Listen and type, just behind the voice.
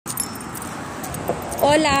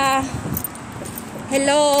Hola.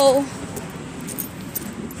 Hello.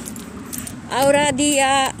 Ahora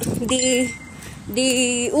día de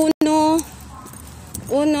 1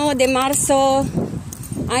 de marzo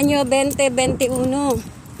año 2021.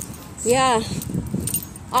 Ya.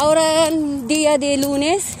 Ahora el día de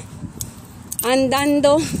lunes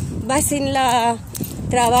andando vas en la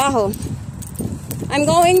trabajo. I'm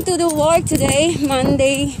going to do work today,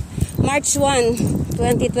 Monday, March 1,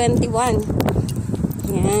 2021.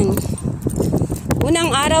 Yan.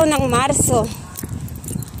 Unang araw ng Marso.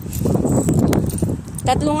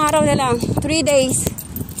 3 araw na lang. 3 days.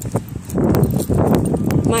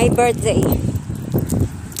 My birthday.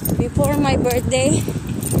 Before my birthday,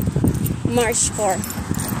 March 4.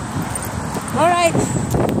 Alright.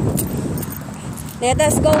 Let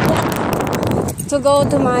us go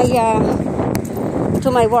to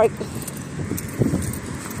my work.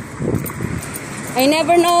 I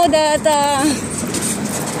never know that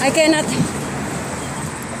I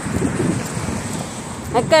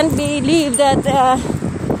can't believe that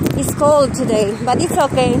it's cold today, but it's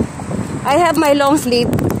okay. I have my long sleeve.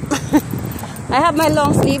 I have my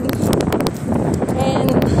long sleeve,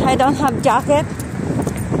 and I don't have jacket.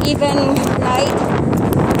 Even light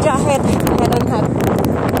jacket, I don't have.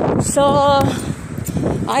 So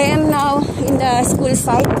I am now in the school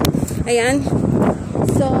site. Ayan.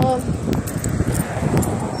 So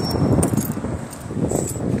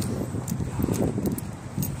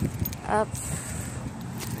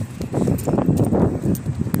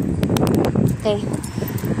okay,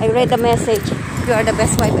 I read the message. You are the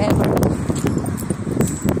best wife ever.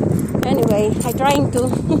 Anyway, I'm trying to.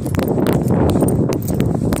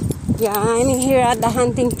 Yeah, I'm here at the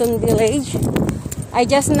Huntington Village. I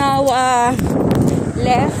just now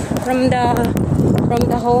left from the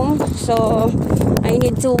home, so I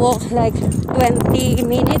need to walk like 20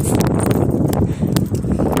 minutes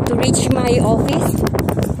to reach my office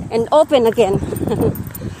and open again.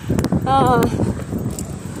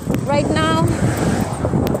 Right now,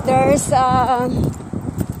 there's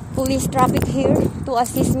police traffic here to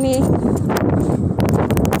assist me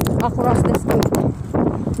across the street.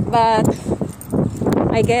 But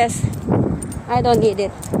I guess I don't need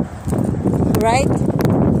it, right?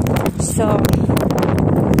 So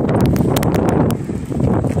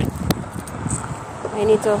I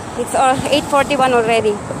need to. It's 8:41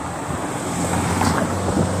 already.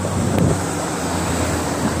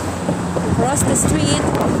 Across the street.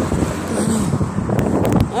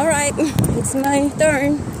 All right, it's my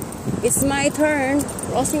turn. It's my turn.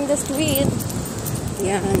 Crossing the street.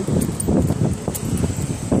 Yan.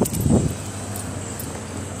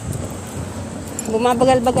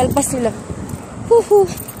 Bumabagal-bagal pa sila. Huhu.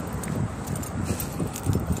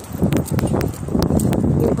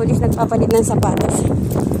 Yung polis nagpapalit ng sapatos.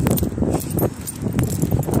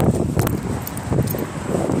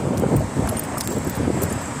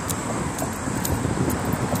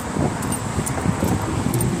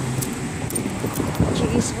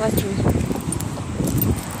 She's watching.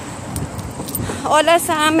 Hola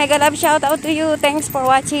Sam, mega love shout out to you. Thanks for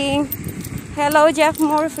watching. Hello Jeff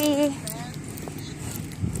Murphy.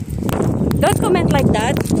 Don't comment like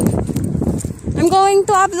that. I'm going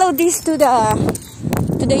to upload this to the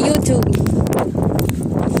YouTube.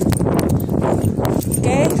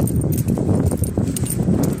 Okay?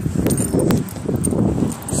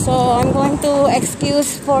 So I'm going to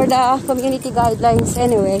excuse for the community guidelines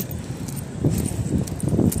anyway.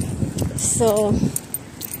 So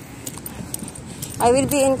I will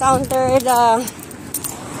be encountered a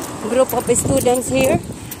group of students here.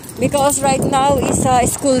 Because right now is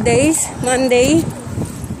school days, Monday.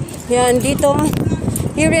 Yan, dito,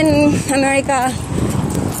 here in America,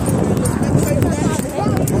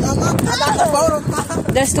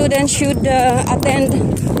 the students should attend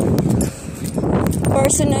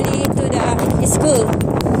personally to the school.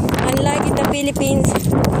 Unlike in the Philippines,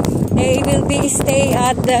 they will be stay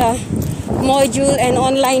at the module and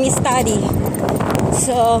online study.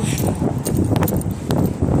 So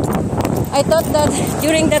I thought that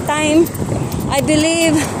during the time, I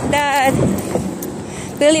believe that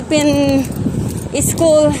Philippine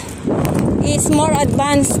school is more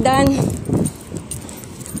advanced than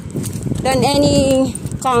any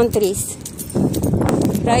countries.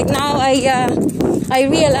 Right now, I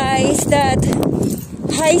realize that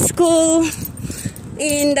high school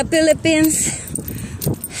in the Philippines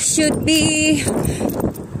should be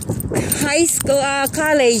high school,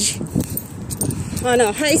 college. Oh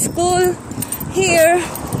no, high school here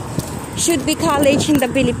should be college in the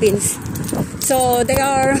Philippines. So there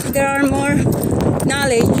are more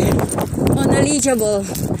knowledgeable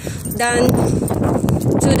than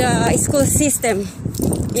to the school system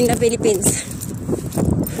in the Philippines.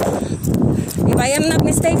 If I am not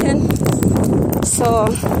mistaken, so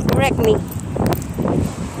correct me.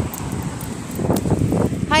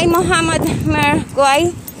 Hi Muhammad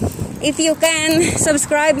Mergoy. If you can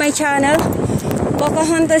subscribe my channel,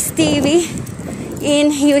 Pocahontas TV in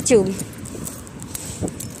YouTube.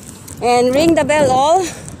 And ring the bell all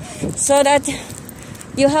so that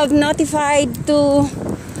you have notified to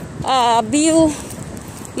view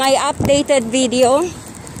my updated video.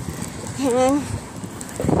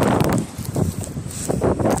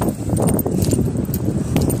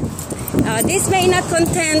 This may not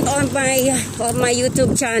content on my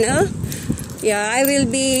YouTube channel. Yeah, I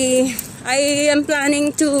am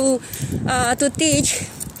planning to teach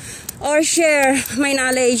or share my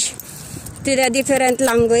knowledge to the different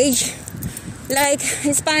language like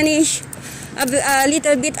Spanish, a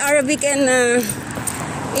little bit Arabic, and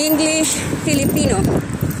English, Filipino.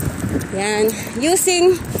 Yan,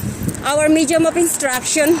 using our medium of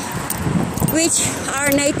instruction, which are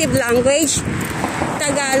native language,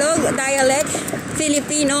 Tagalog dialect,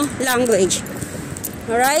 Filipino language.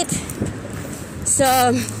 Alright? So,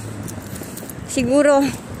 siguro,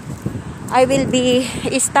 I will be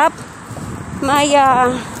stop my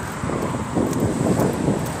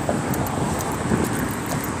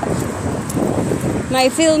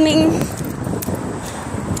filming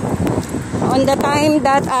on the time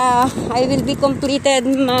that I will be completed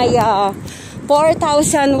my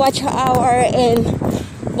 4,000 watch hour and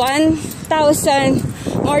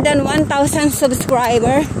more than 1,000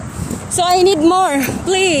 subscriber. So I need more.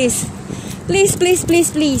 Please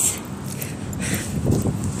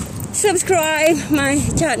subscribe my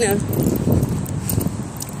channel.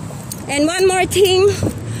 And one more thing,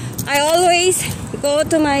 I always go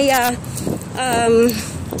to my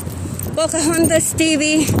Pocahontas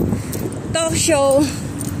TV talk show,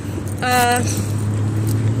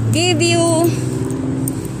 give you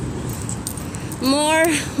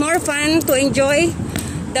more fun to enjoy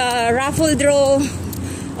the raffle draw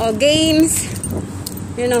or games,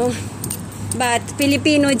 you know, but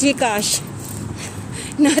Filipino GCash,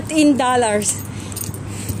 not in dollars,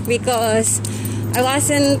 because I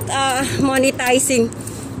wasn't monetizing.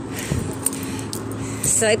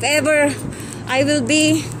 So if ever I will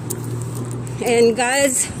be, and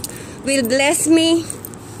God will bless me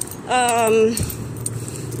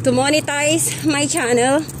to monetize my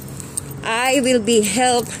channel, I will be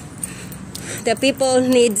help the people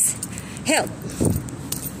needs help.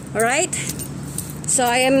 Alright, so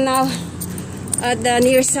I am now at the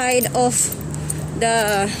near side of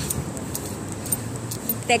the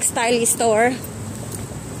textile store.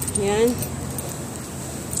 Yan,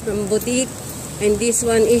 from boutique, and this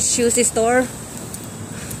one is shoes store.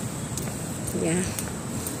 Yeah,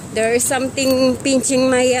 there is something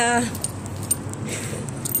pinching my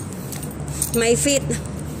my feet.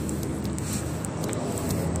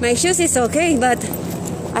 My shoes is okay, but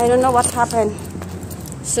I don't know what happened.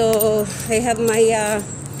 So I have my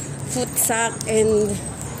foot sack, and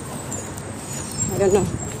I don't know.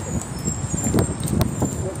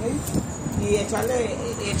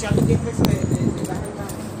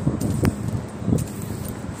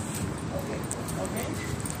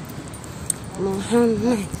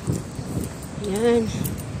 Muhammad. Yan.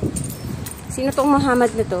 Sino tong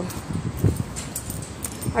Muhammad na to?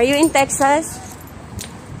 Are you in Texas?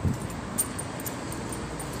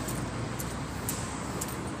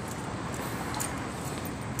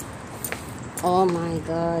 Oh my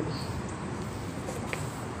God.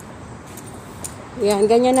 Yan,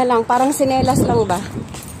 ganyan na lang. Parang sinelas lang ba?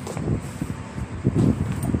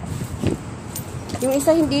 Yung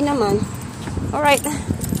isa hindi naman. Alright.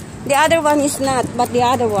 The other one is not, but the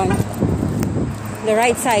other one, the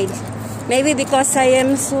right side. Maybe because I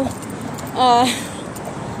am so, I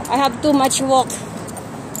have too much walk.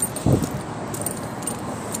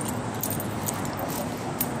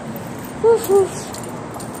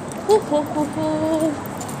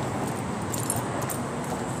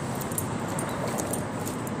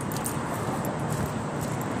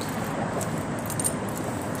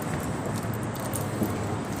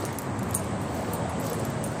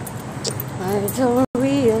 I don't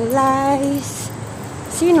realize.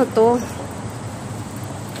 Sino to?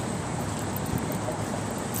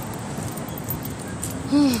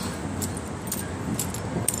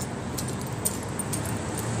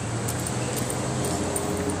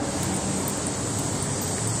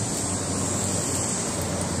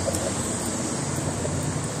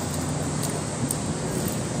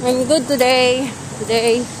 I'm good today.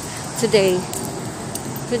 Today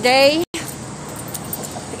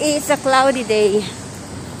is a cloudy day.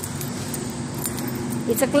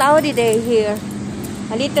 It's a cloudy day here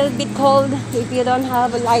a little bit cold if you don't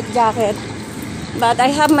have a light jacket. But I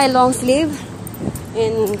have my long sleeve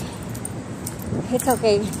and it's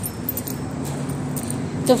okay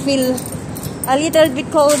to feel a little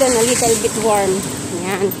bit cold and a little bit warm.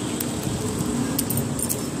 Yan.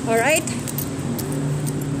 Alright?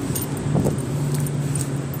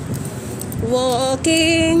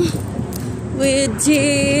 Walking with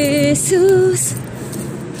Jesus.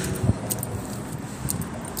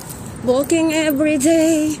 Walking every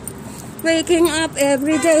day. Waking up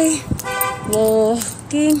every day.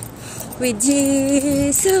 Walking with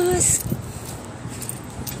Jesus.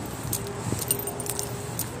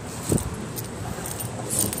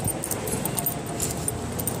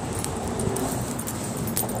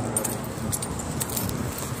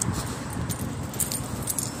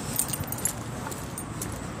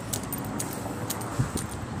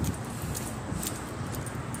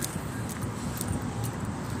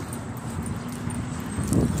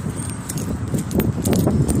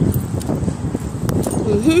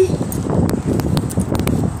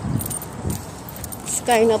 It's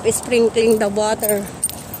kind of sprinkling the water.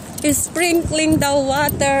 It's sprinkling the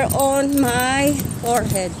water on my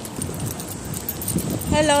forehead.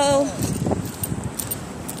 Hello.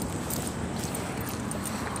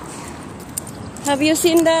 Have you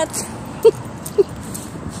seen that?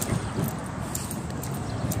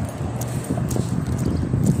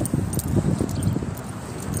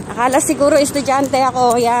 Akala siguro estudyante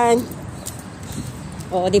ako, yan.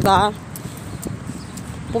 O, di ba?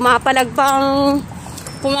 Pumapalag pa ang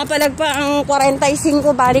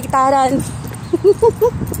 45 baliktaran.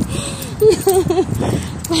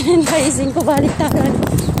 45 baliktaran.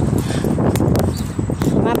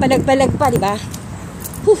 Pumapalag-palag pa, di ba?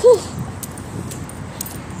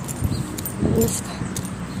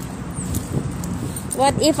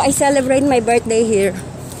 What if I celebrate my birthday here?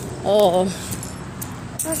 Oh,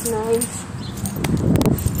 that's nice.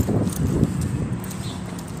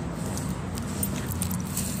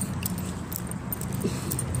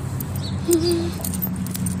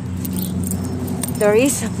 There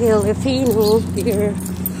is a Filipino here.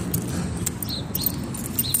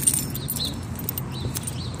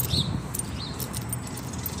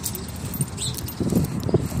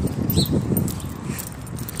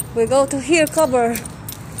 We go to here cover.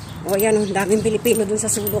 O yan, ang daming Pilipino dun sa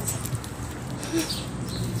sulok.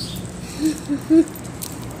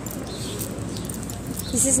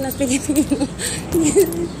 This is not Filipino.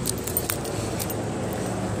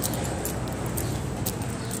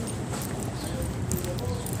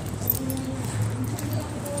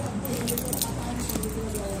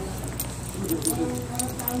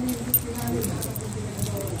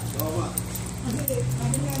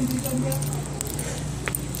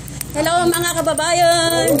 Hello mga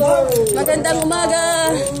kababayan. Magandang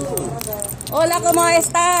umaga. Hola, ¿cómo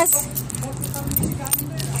estás?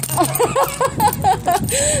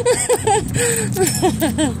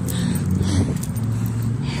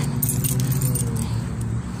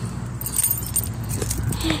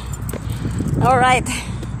 All right.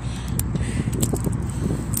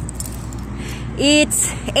 It's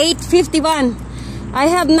 8:51. I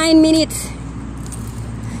have 9 minutes.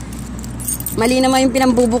 Mali naman yung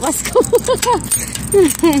pinambubukas ko.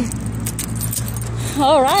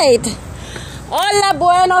 Alright. Hola,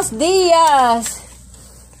 buenos días.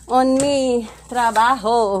 On me,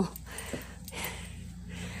 trabajo.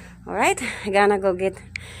 Alright, I'm gonna go get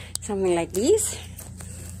something like this.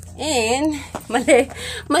 And,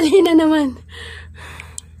 mali na naman.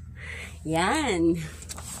 Yan.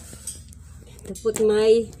 To put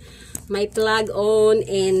my plug on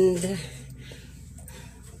and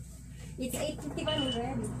it's 8:51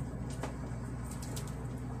 already.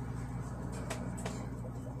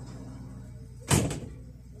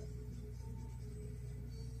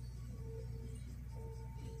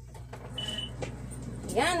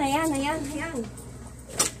 Ayan.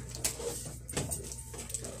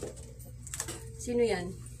 Sino yan?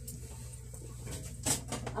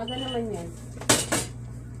 Aga naman yan.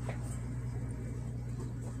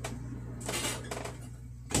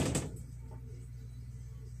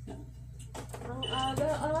 Ang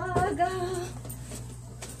aga.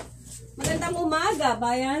 Magandang umaga,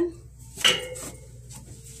 bayan.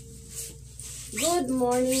 Good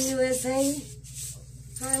morning, U.S.A.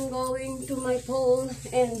 I'm going to my pole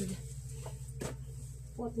and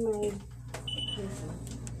put my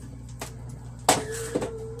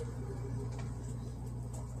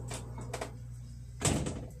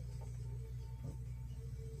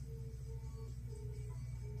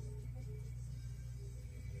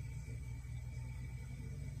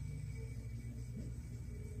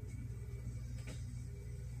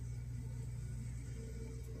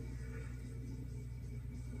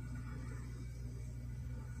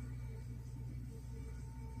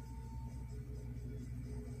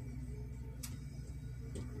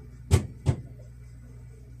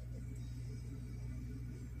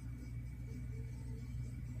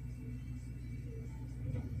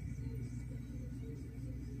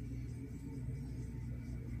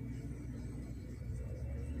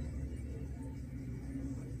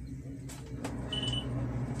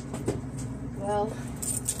Well,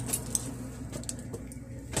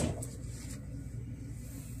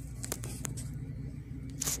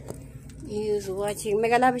 he's watching.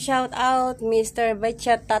 Mega love shout out, Mr.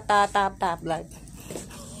 Bachat Tata Tap Tap Vlog.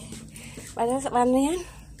 Ano yan?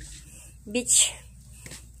 Beach.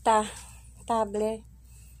 Tabat.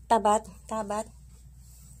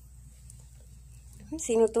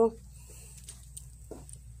 Sino to?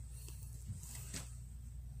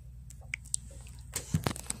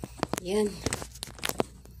 Yan.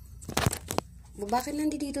 Bakit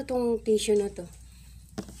nandito tong tissue na to?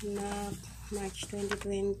 Na March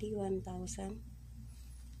 2020, 1,000.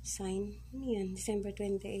 Sign. Ano yan? December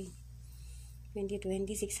 28. 2020,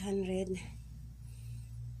 600.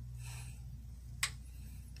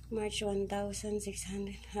 March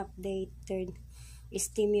 1,600. Update. Third.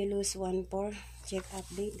 Stimulus 1,400. Check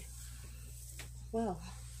update. Wow.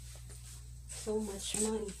 So much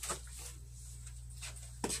money.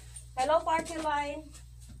 Hello, party line.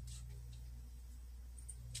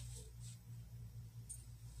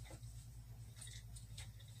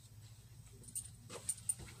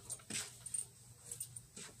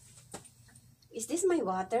 Is this my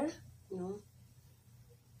water? No.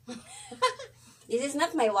 This is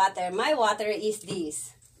not my water. My water is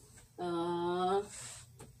this.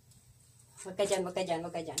 Wag ka dyan.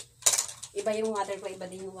 Iba yung water ko, iba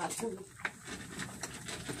din yung water.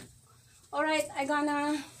 Alright, I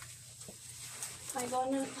gonna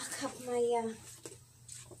pack up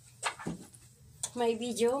my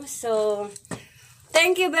video. So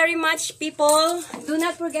thank you very much, people. Do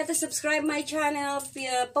not forget to subscribe my channel,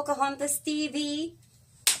 Pocahontas TV.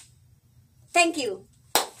 Thank you.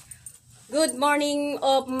 Good morning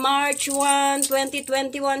of March 1,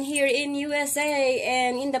 2021 here in USA,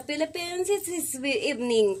 and in the Philippines it is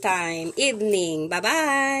evening time.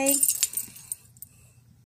 Bye-bye.